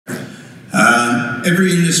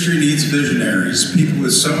Every industry needs visionaries, people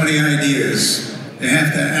with so many ideas, they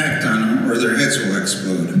have to act on them or their heads will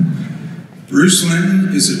explode. Bruce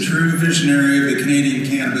Linton is a true visionary of the Canadian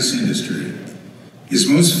cannabis industry. He's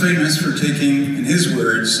most famous for taking, in his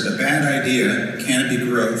words, a bad idea, canopy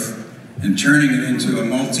growth, and turning it into a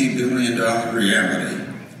multi-billion-dollar reality.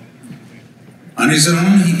 On his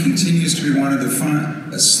own, he continues to be one of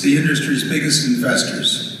the industry's biggest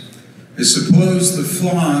investors. I suppose the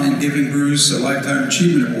flaw in giving Bruce a Lifetime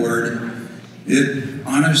Achievement Award, it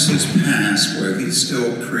honors his past while he's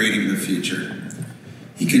still creating the future.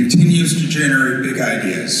 He continues to generate big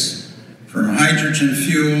ideas, from hydrogen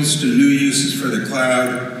fuels to new uses for the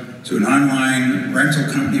cloud to an online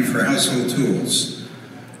rental company for household tools.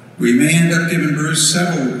 We may end up giving Bruce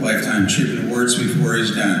several Lifetime Achievement Awards before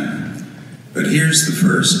he's done. But here's the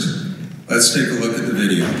first. Let's take a look at the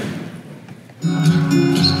video.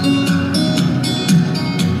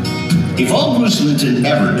 If all Bruce Linton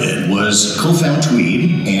ever did was co-found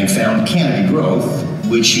Tweed and found Canopy Growth,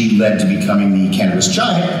 which he led to becoming the cannabis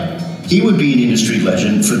giant, he would be an industry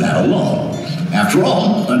legend for that alone. After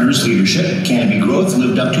all, under his leadership, Canopy Growth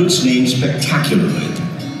lived up to its name spectacularly.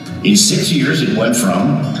 In 6 years, it went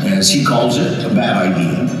from, as he calls it, a bad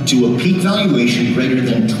idea, to a peak valuation greater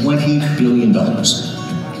than $20 billion.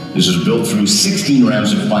 This was built through 16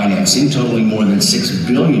 rounds of financing, totaling more than $6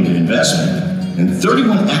 billion in investment, and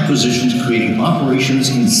 31 acquisitions, creating operations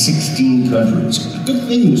in 16 countries. Good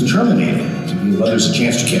thing he was terminated, to give others a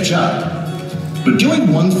chance to catch up. But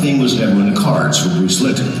doing one thing was never in the cards for Bruce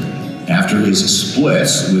Linton. After his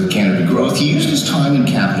splits with Canopy Growth, he used his time and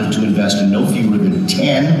capital to invest in no fewer than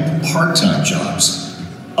 10 part-time jobs.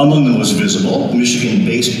 Among the most visible,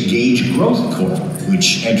 Michigan-based Gage Growth Corp.,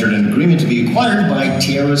 which entered an agreement to be acquired by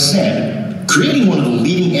TerrAscend, creating one of the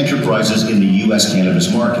leading enterprises in the U.S.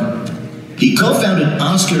 cannabis market. He co-founded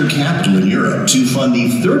Oscar Capital in Europe to fund the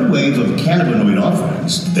third wave of cannabinoid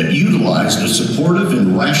offerings that utilized the supportive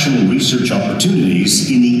and rational research opportunities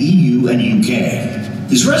in the EU and UK.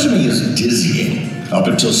 His resume is dizzying. Up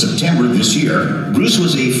until September this year, Bruce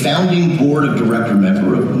was a founding board of director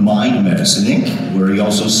member of Mind Medicine, Inc., where he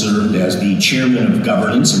also served as the chairman of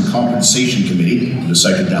governance and compensation committee of the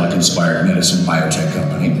psychedelic-inspired medicine biotech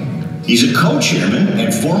company. He's a co-chairman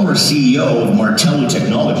and former CEO of Martello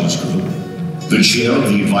Technologies Group, the chair of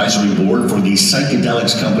the advisory board for the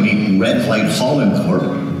psychedelics company Red Light Holland Corp.,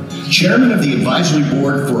 chairman of the advisory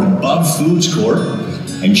board for Above Foods Corp.,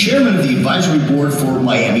 and chairman of the advisory board for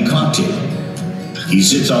Miami Cocktail. He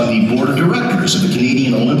sits on the board of directors of the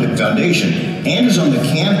Canadian Olympic Foundation and is on the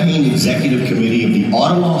campaign executive committee of the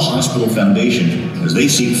Ottawa Hospital Foundation as they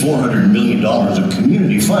seek $400 million of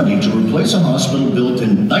community funding to replace a hospital built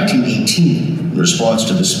in 1918 in response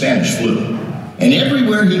to the Spanish flu. And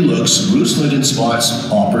everywhere he looks, Bruce Linton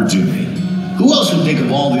spots opportunity. Who else would think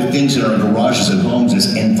of all the things in our garages and homes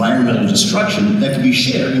as environmental destruction that can be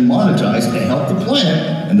shared and monetized to help the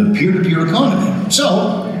planet and the peer-to-peer economy?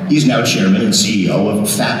 So, he's now chairman and CEO of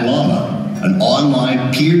Fat Llama, an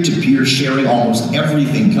online peer-to-peer sharing almost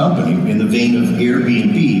everything company in the vein of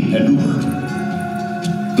Airbnb and Uber.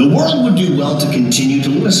 The world would do well to continue to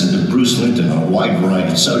listen to Bruce Linton on a wide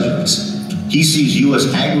variety of subjects. He sees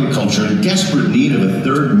U.S. agriculture in desperate need of a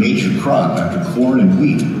third major crop after corn and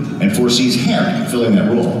wheat, and foresees hemp filling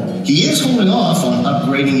that role. He is holding off on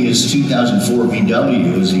upgrading his 2004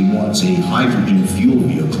 VW as he wants a hydrogen fuel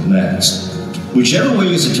vehicle next. Whichever way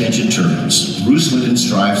his attention turns, Bruce Linton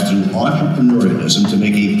strives through entrepreneurialism to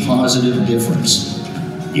make a positive difference.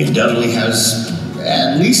 He undoubtedly has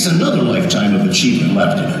at least another lifetime of achievement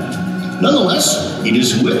left in him. Nonetheless, it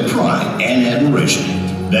is with pride and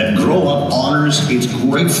admiration that Grow Up honors its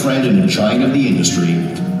great friend and a giant of the industry,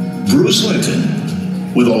 Bruce Linton,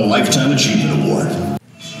 with a Lifetime Achievement Award.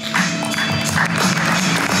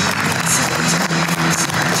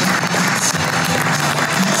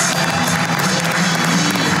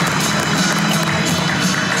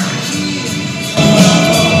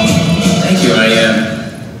 Thank you.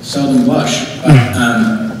 I seldom blush, but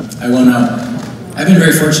I will now. I've been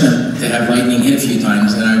very fortunate to have lightning hit a few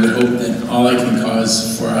times, and I would hope that all I can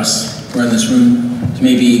cause for us who are in this room to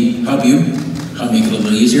maybe help you, help make it a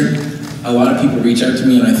little easier. A lot of people reach out to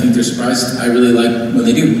me and I think they're surprised. I really like when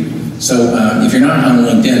they do. So if you're not on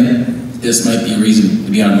LinkedIn, this might be a reason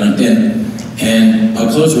to be on LinkedIn. And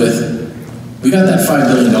I'll close with, we got that $5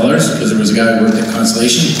 billion because there was a guy who worked at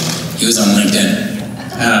Constellation. He was on LinkedIn.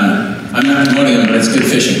 I'm not promoting him, but it's good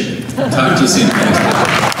fishing. Talk to you soon.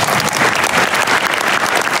 Thanks.